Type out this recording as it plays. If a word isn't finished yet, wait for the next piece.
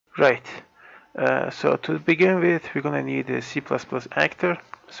Right. So to begin with, we're gonna need a C++ actor.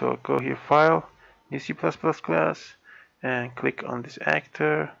 So go here, File, New C++ class, and click on this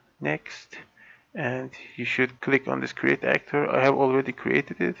actor. Next, and you should click on this Create Actor. I have already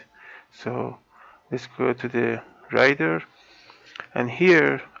created it. So let's go to the writer, and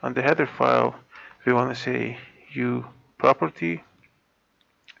here on the header file, we want to say U property,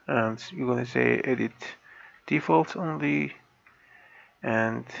 and you're gonna say edit defaults only.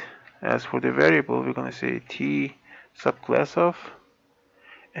 And as for the variable, we're going to say t subclass of,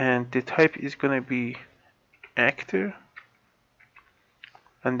 and the type is going to be actor,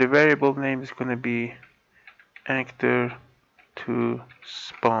 and the variable name is going to be actor to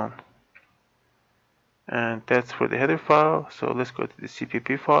spawn. And that's for the header file. So let's go to the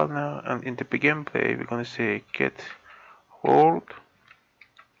CPP file now, and in the begin play, we're going to say get world,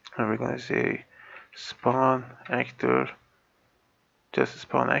 and we're going to say spawn actor, just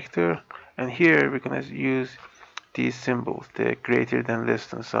spawn actor, and here we're going to use these symbols, the greater than less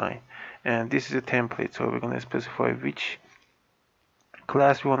than sign, and this is a template, so we're going to specify which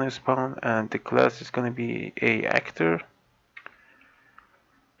class we want to spawn, and the class is going to be a actor.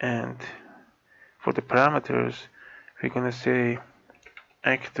 And for the parameters, we're going to say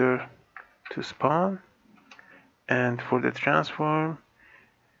actor to spawn, and for the transform,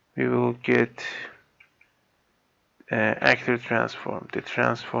 we will get actor transform, the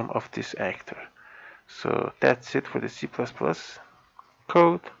transform of this actor. So that's it for the C++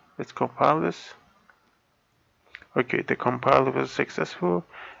 code. Let's compile this. Okay, the compiler was successful,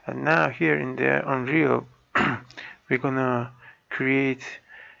 and now here in the Unreal we're gonna create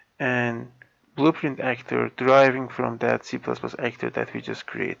an blueprint actor deriving from that C++ actor that we just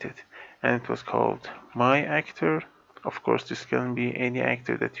created, and it was called my actor. Of course, this can be any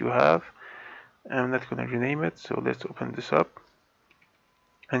actor that you have. I'm not gonna rename it, so let's open this up.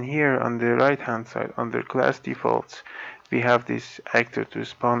 And here on the right hand side under class defaults, we have this actor to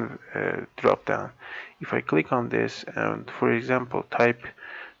spawn drop down. If I click on this and for example type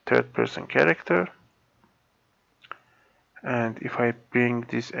third person character, and if I bring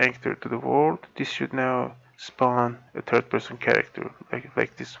this actor to the world, this should now spawn a third person character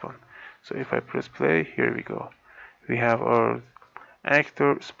like this one. So if I press play, here we go. We have our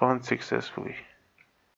actor spawned successfully.